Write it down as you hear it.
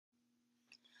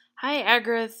Hi,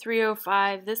 Agra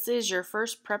 305. This is your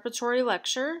first preparatory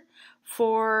lecture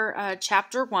for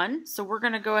Chapter 1. So we're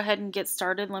going to go ahead and get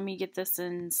started. Let me get this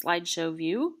in slideshow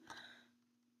view.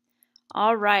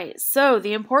 All right, so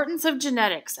the importance of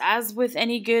genetics. As with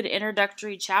any good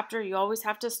introductory chapter, you always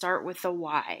have to start with the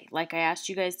why, like I asked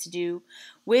you guys to do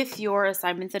with your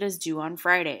assignment that is due on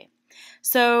Friday.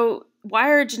 So why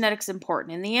are genetics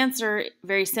important? And the answer,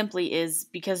 very simply, is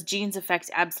because genes affect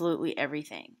absolutely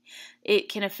everything. It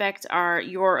can affect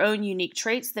your own unique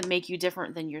traits that make you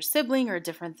different than your sibling or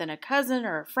different than a cousin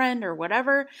or a friend or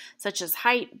whatever, such as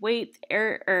height, weight,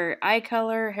 or eye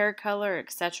color, hair color,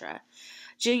 etc.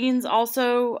 Genes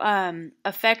also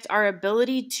affect our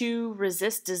ability to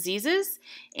resist diseases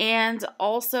and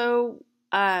also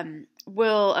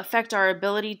will affect our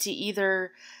ability to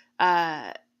either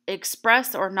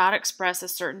express or not express a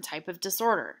certain type of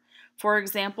disorder. For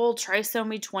example,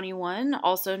 trisomy 21,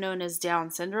 also known as Down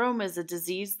syndrome, is a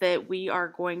disease that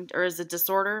is a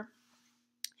disorder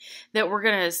that we're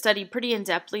going to study pretty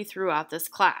in-depthly throughout this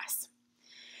class.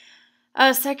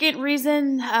 A second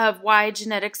reason of why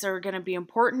genetics are going to be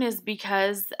important is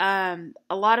because a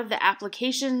lot of the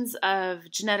applications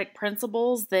of genetic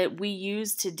principles that we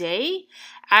use today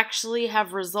actually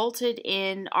have resulted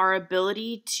in our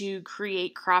ability to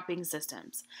create cropping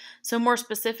systems. So more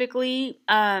specifically,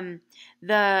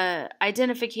 the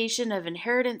identification of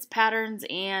inheritance patterns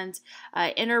and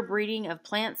interbreeding of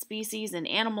plant species and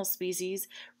animal species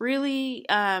really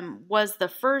was the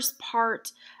first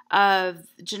part of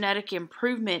genetic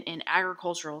improvement in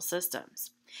agricultural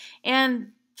systems.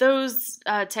 And those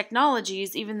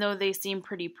technologies, even though they seem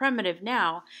pretty primitive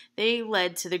now, they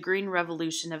led to the Green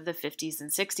Revolution of the 50s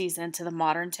and 60s and to the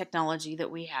modern technology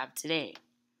that we have today.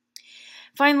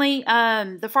 Finally,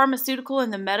 the pharmaceutical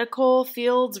and the medical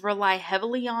fields rely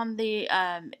heavily on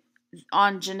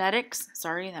on genetics.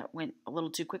 Sorry, that went a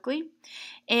little too quickly.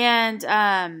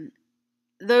 And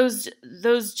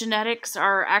those genetics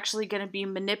are actually going to be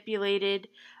manipulated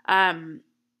by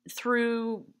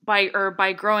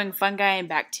growing fungi and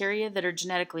bacteria that are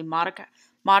genetically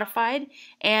modified,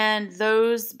 and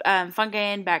those fungi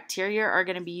and bacteria are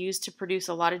going to be used to produce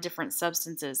a lot of different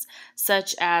substances,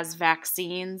 such as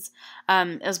vaccines,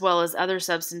 as well as other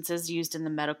substances used in the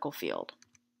medical field.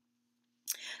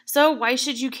 So why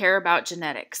should you care about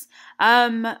genetics?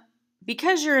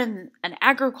 Because you're in an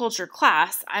agriculture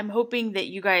class, I'm hoping that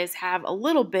you guys have a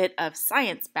little bit of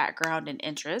science background and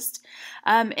interest.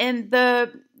 And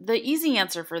the easy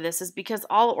answer for this is because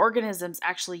all organisms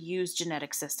actually use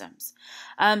genetic systems.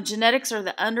 Genetics are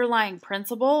the underlying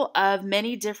principle of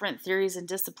many different theories and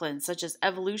disciplines, such as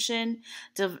evolution,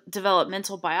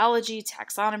 developmental biology,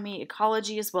 taxonomy,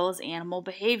 ecology, as well as animal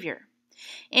behavior.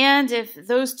 And if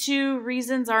those two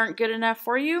reasons aren't good enough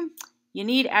for you, you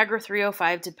need Agra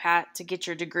 305 to get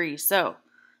your degree. So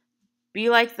be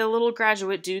like the little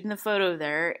graduate dude in the photo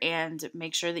there and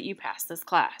make sure that you pass this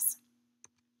class.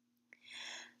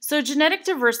 So genetic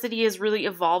diversity has really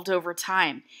evolved over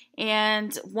time,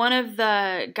 and one of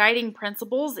the guiding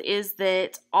principles is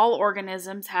that all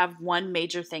organisms have one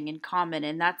major thing in common,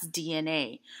 and that's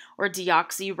DNA, or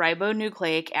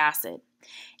deoxyribonucleic acid.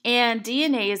 And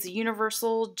DNA is a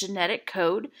universal genetic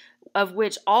code of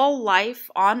which all life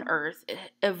on Earth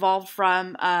evolved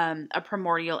from a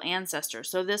primordial ancestor.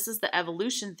 So this is the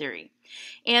evolution theory.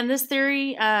 And this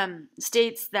theory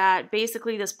states that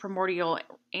basically this primordial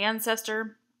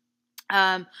ancestor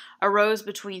arose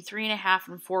between 3.5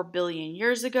 and 4 billion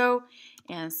years ago.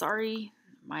 And sorry,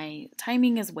 my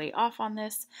timing is way off on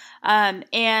this.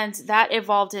 And that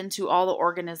evolved into all the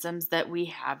organisms that we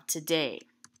have today.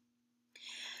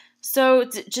 So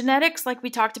genetics, like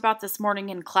we talked about this morning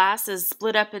in class, is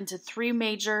split up into three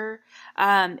major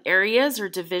areas or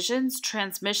divisions: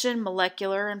 transmission,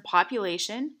 molecular, and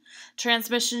population.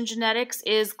 Transmission genetics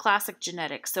is classic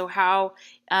genetics, so how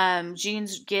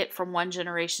genes get from one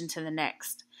generation to the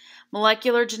next.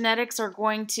 Molecular genetics are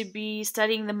going to be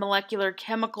studying the molecular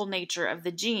chemical nature of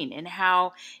the gene and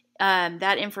how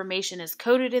that information is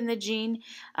coded in the gene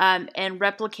and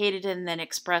replicated and then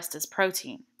expressed as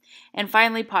protein. And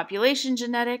finally, population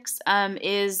genetics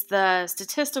is the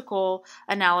statistical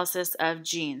analysis of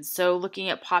genes. So looking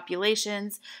at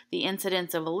populations, the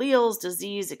incidence of alleles,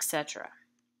 disease, etc.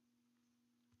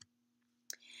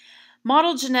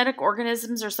 Model genetic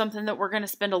organisms are something that we're going to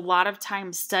spend a lot of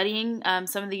time studying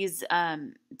some of these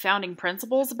founding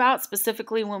principles about,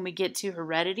 specifically when we get to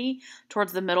heredity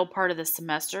towards the middle part of the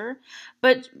semester.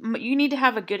 But you need to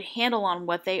have a good handle on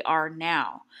what they are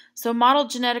now. So model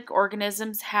genetic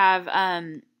organisms have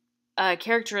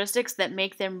characteristics that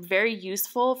make them very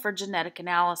useful for genetic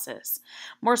analysis.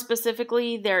 More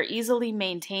specifically, they're easily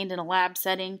maintained in a lab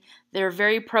setting, they're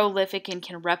very prolific and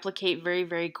can replicate very,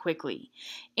 very quickly.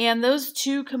 And those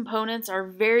two components are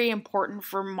very important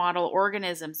for model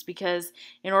organisms because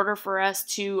in order for us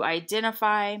to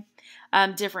identify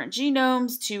different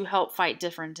genomes to help fight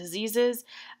different diseases,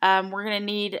 we're going to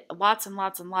need lots and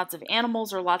lots and lots of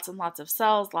animals or lots and lots of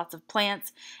cells, lots of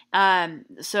plants.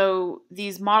 So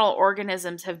these model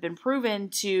organisms have been proven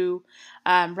to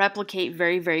replicate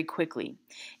very, very quickly.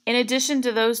 In addition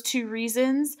to those two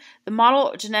reasons, the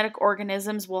model genetic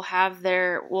organisms will have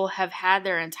had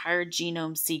their entire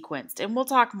genome sequenced, and we'll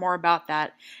talk more about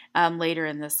that later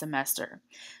in the semester.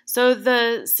 So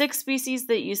the 6 species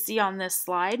that you see on this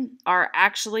slide are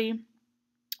actually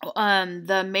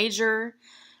the major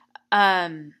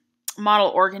model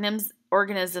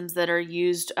organisms that are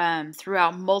used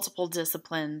throughout multiple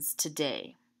disciplines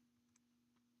today.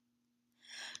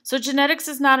 So genetics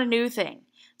is not a new thing.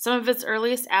 Some of its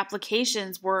earliest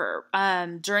applications were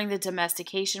during the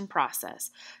domestication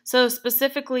process. So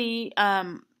specifically,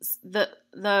 the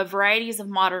varieties of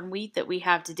modern wheat that we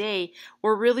have today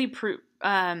were really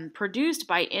produced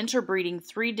by interbreeding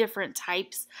 3 different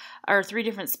types or 3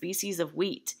 different species of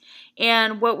wheat.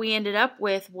 And what we ended up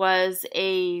with was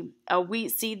a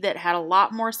wheat seed that had a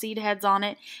lot more seed heads on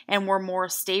it and were more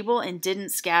stable and didn't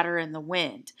scatter in the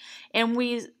wind. And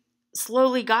we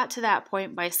slowly got to that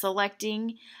point by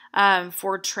selecting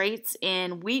for traits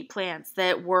in wheat plants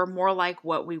that were more like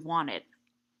what we wanted.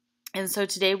 And so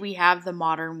today we have the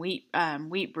modern wheat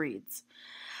breeds.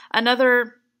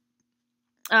 Another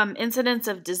incidence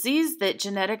of disease that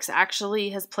genetics actually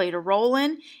has played a role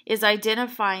in is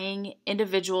identifying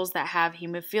individuals that have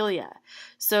hemophilia.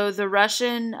 So the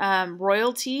Russian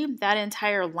royalty, that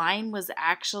entire line was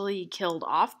actually killed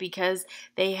off because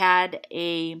they had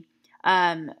a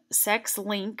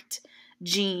sex-linked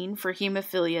gene for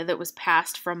hemophilia that was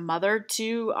passed from mother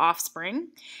to offspring.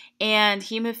 And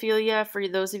hemophilia, for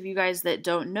those of you guys that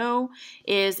don't know,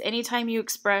 is anytime you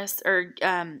express or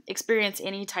experience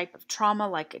any type of trauma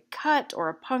like a cut or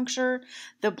a puncture,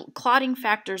 the clotting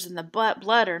factors in the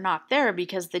blood are not there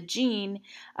because the gene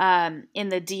in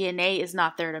the DNA is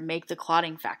not there to make the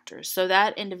clotting factors. So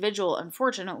that individual,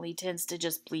 unfortunately, tends to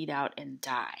just bleed out and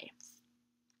die.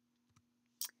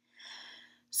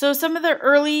 So some of the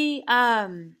early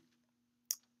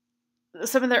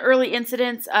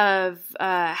incidents of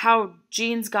how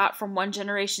genes got from one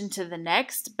generation to the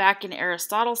next back in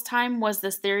Aristotle's time was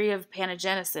this theory of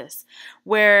Pangenesis,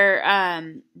 where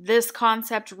this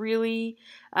concept really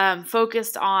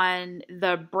focused on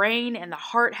the brain and the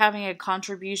heart having a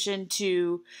contribution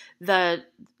to the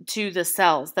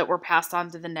cells that were passed on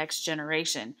to the next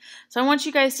generation. So I want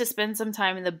you guys to spend some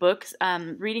time in the books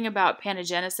reading about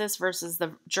Pangenesis versus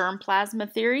the germ-plasm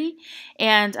theory,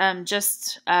 and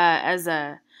just as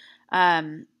a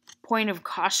point of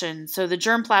caution, so the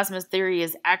germ-plasm theory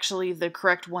is actually the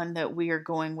correct one that we are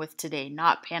going with today,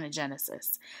 not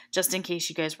Pangenesis, just in case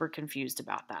you guys were confused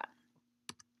about that.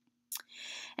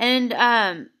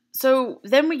 And so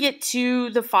then we get to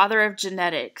the father of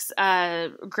genetics,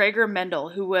 Gregor Mendel,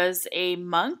 who was a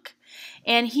monk,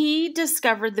 and he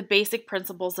discovered the basic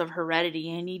principles of heredity,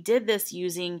 and he did this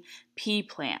using pea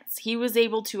plants. He was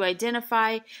able to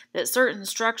identify that certain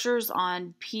structures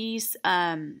on peas,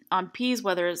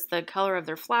 whether it's the color of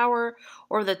their flower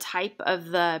or the type of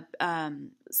the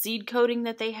seed coating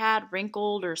that they had,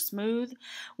 wrinkled or smooth,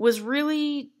 was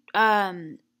really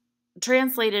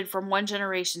translated from one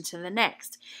generation to the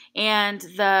next, and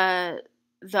the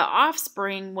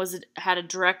offspring had a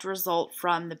direct result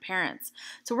from the parents.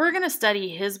 So we're going to study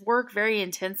his work very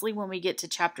intensely when we get to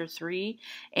chapter 3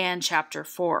 and chapter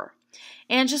 4,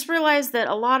 and just realize that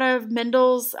a lot of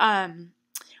Mendel's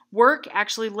work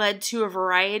actually led to a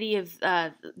variety of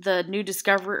the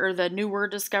newer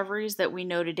discoveries that we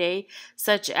know today,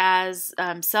 such as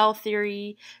cell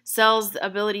theory, cells'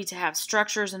 ability to have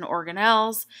structures and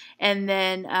organelles, and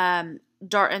then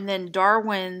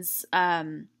Darwin's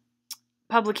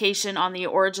publication on the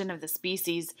origin of the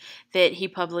species that he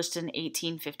published in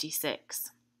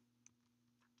 1856.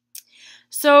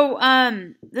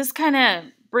 So this kind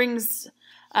of brings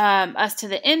us to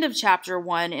the end of chapter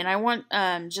 1, and I want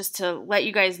just to let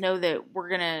you guys know that we're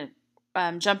going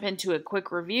to jump into a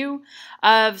quick review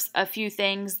of a few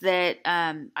things that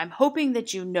I'm hoping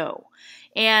that you know.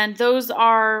 And those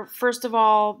are, first of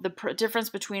all, the difference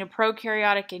between a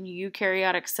prokaryotic and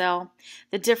eukaryotic cell,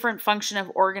 the different function of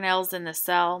organelles in the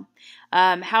cell,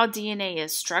 how DNA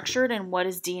is structured and what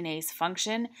is DNA's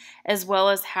function, as well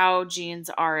as how genes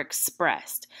are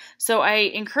expressed. So I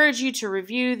encourage you to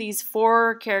review these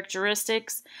 4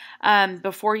 characteristics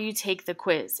before you take the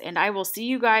quiz, and I will see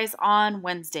you guys on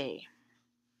Wednesday.